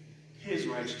kingdom, his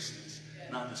righteousness,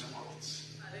 not this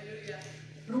world's. Hallelujah.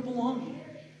 We don't belong here.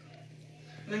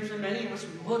 And then for many of us,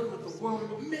 we look at the world and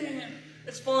go, man,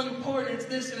 it's falling apart, and it's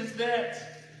this and it's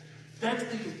that. That's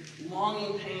the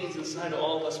longing pains inside of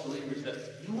all of us believers that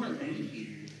you weren't made here.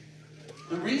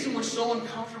 The reason we're so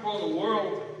uncomfortable in the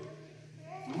world,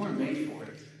 we weren't made for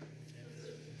it.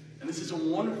 And this is a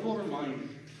wonderful reminder.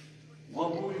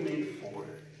 What were we made for?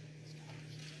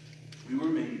 We were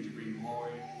made to bring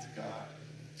glory to God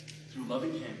through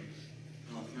loving him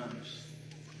and loving others.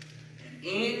 And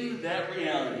in that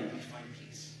reality, we find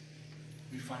peace.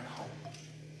 We find hope.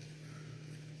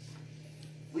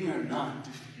 We are not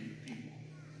defeated people.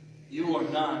 You are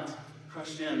not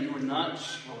crushed down. You are not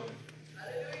destroyed.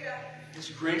 Hallelujah. His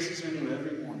grace is new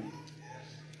every morning.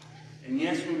 And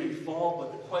yes, we may fall,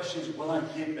 but the question is, will I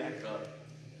get back up?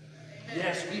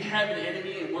 Yes, we have an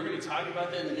enemy, and we're going to talk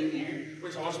about that in the new year. We're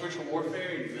talking about spiritual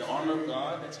warfare and the armor of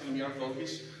God. That's going to be our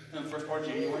focus in the first part of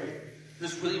January.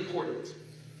 This is really important.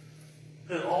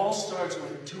 But it all starts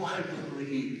with, do I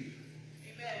believe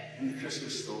in the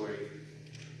Christmas story,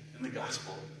 in the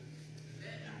gospel?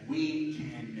 That we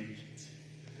can make it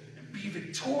and be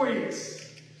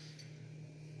victorious.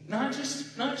 Not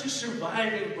just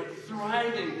surviving, but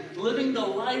thriving, living the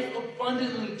life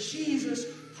abundantly Jesus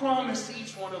promised to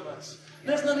each one of us. It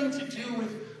has nothing to do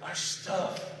with our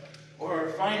stuff or our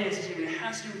finances. Even it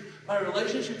has to do with my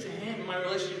relationship to Him and my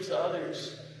relationship to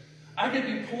others. I could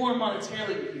be poor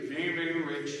monetarily, but be very, very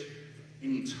rich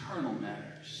in eternal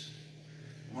matters.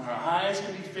 When our eyes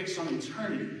can be fixed on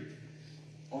eternity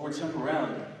over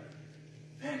temporality,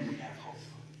 then we have hope.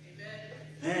 Amen.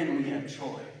 Then we have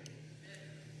joy.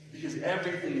 Because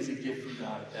everything is a gift from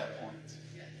God at that point.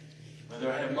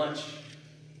 Whether I have much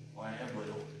or I have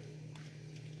little.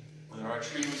 Whether our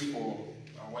tree was full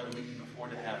or whether we can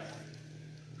afford to have one.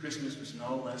 Christmas was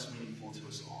no less meaningful to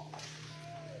us all.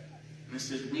 And it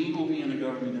says we will be in a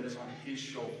government that is on His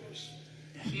shoulders.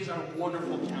 And He's our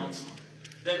wonderful counselor.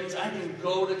 That means I can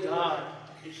go to God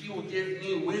and He will give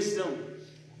me wisdom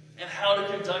and how to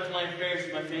conduct my affairs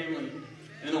with my family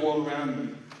and the world around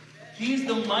me. He's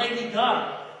the mighty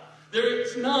God. There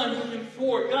is none who can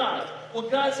thwart God. Well,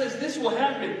 God says this will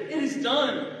happen. It is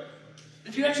done.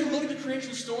 If you actually look at the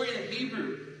creation story in the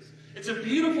Hebrew, it's a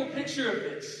beautiful picture of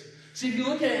this. See, if you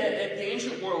look at the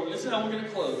ancient world, and this is how we're going to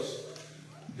close,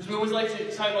 because we always like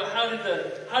to talk about how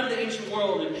did the ancient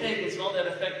world and pagans and all that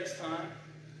affect this time.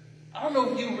 I don't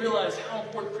know if you realize how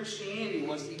important Christianity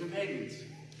was to even pagans.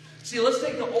 See, let's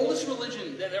take the oldest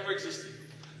religion that ever existed,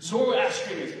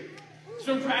 Zoroastrianism. It's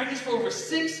been practiced for over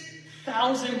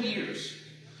 6,000 years.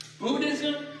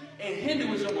 Buddhism and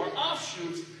Hinduism are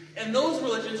offshoots, and those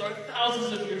religions are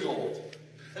thousands of years old.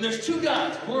 And there's two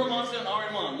gods, Ahura Mazda and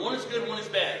Ahriman. One is good, one is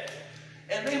bad.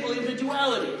 And they believe in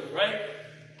duality, right?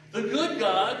 The good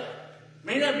God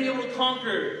may not be able to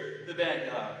conquer the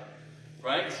bad God,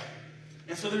 right?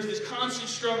 And so there's this constant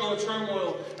struggle and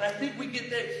turmoil, and I think we get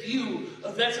that view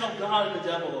of that's how God and the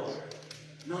devil are.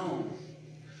 No.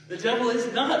 The devil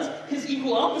is not his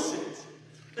equal opposite.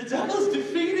 The devil is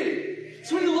defeated.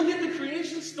 So when you look at the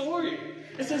creation story,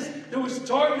 it says there was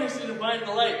darkness that divided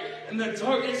the light, and the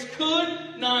darkness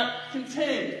could not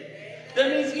contend. That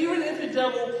means even if the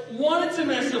devil wanted to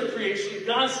mess up creation,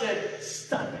 God said,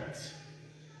 stop it.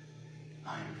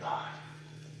 I am God.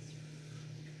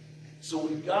 So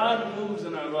when God moves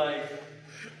in our life,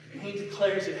 and He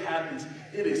declares it happens,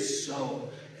 it is so,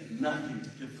 and nothing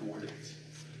can thwart it.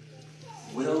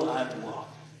 Will I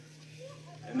walk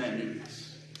in that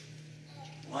newness?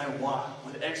 Will I walk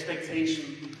with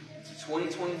expectation into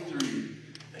 2023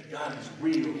 that God is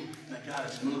real and that God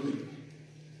is moving?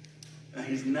 And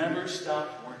He's never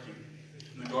stopped working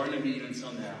in the Garden of Eden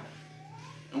until now.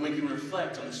 And we can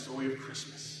reflect on the story of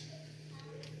Christmas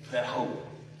for that hope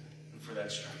and for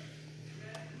that strength.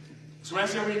 So when I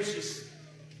say everybody just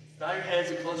bow your heads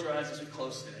and close your eyes as we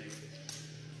close today.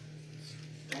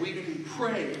 That we can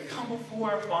pray, come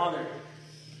before our Father.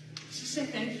 Just say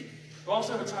thank you. We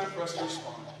also have a time for us to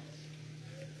respond.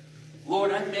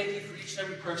 Lord, I thank you for each and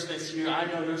every person that's here. I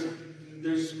know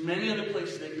there's many other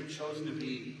places they could have chosen to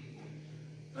be.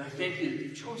 But I thank you that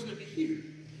you've chosen to be here.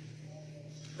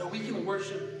 That we can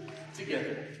worship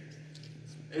together.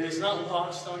 It is not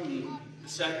lost on me the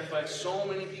sacrifice so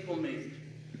many people made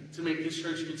to make this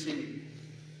church continue.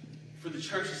 For the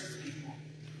church is its people.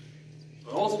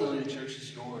 But ultimately the church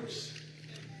is yours.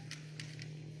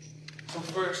 So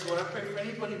first, Lord, I pray for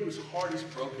anybody whose heart is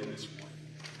broken this morning.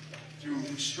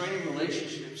 Through straining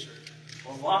relationships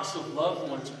or loss of loved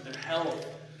ones or their health.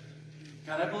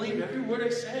 God, I believe every word I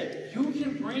said. You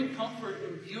can bring comfort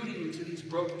and beauty into these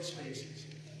broken spaces.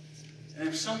 And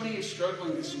if somebody is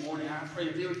struggling this morning, I pray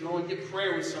that they would go and get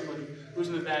prayer with somebody who's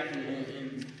in the back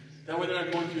and that way they're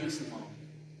not going through this alone.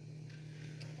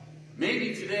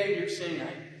 Maybe today you're saying,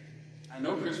 I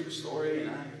know Christmas story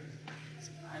and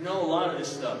I know a lot of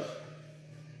this stuff.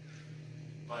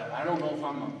 But I don't know if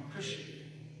I'm a Christian.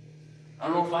 I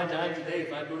don't know if I died today,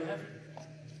 if I go to heaven.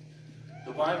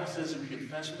 The Bible says if we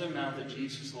confess with our mouth that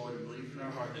Jesus is Lord and believe in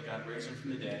our heart that God raised Him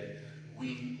from the dead,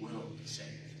 we will be saved.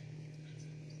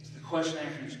 So the question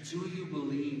I ask is, do you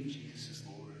believe Jesus is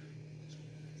Lord?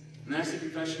 And that's the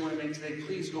confession you want to make today.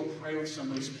 Please go pray with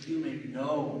somebody so that you may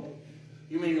know.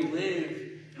 You may live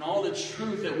in all the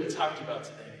truth that we talked about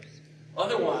today.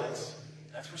 Otherwise,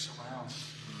 that's for someone else.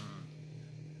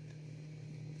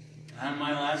 And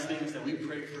my last thing is that we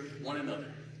pray for one another,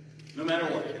 no matter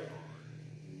what.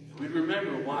 That we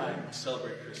remember why we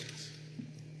celebrate Christmas.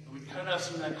 That we cut out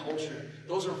some of that culture.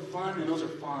 Those are fun and those are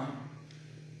fine.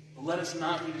 But let us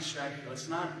not be distracted. Let's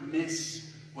not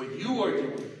miss what you are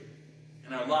doing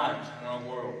in our lives and our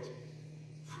world.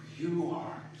 For you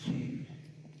are King.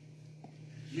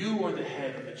 You are the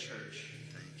head of the church.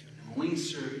 And we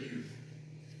serve you.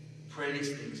 Pray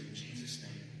greatest things in Jesus'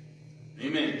 name.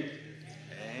 Amen.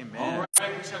 Amen. All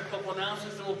right, we just have a couple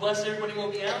announcements, and we'll bless everybody.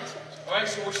 We'll be out. All right,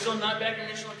 so we're still not back in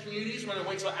missional communities. We're going to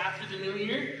wait till after the New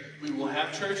Year. We will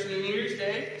have church New Year's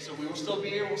Day, so we will still be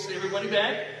here. We'll see everybody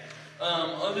back.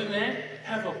 Other than that,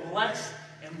 have a blessed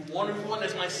and wonderful, and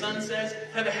as my son says,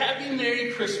 have a happy,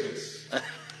 Merry Christmas. And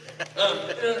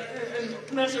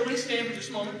can I ask everybody stand for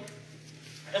just a moment?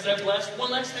 As I bless,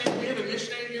 one last thing, we have a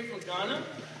missionary here from Ghana.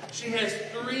 She has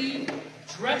 3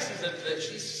 dresses that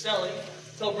she's selling.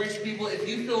 Celebrates people. If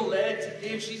you feel led to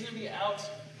give, she's going to be out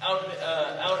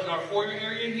in our foyer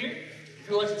area here. If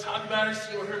you would like to talk about her,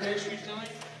 see what her ministry is doing,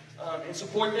 and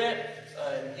support that,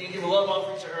 you can give a love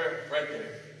offering to her right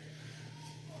there.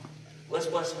 Let's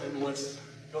bless her and let's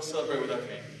go celebrate with our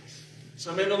families.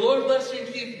 So may the Lord bless you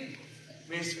and keep you.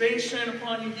 May His face shine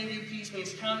upon you and give you peace. May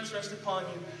His countenance rest upon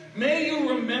you. May you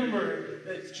remember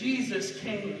that Jesus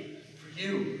came for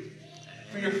you,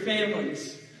 for your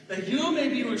families, that you may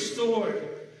be restored.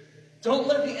 Don't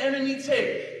let the enemy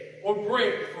take or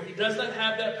break, for he does not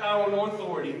have that power nor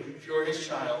authority if you are his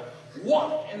child.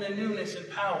 Walk in the newness and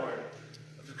power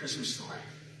of the Christmas story.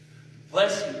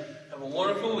 Bless you. Have a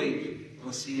wonderful week.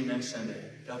 We'll see you next Sunday.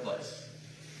 God bless.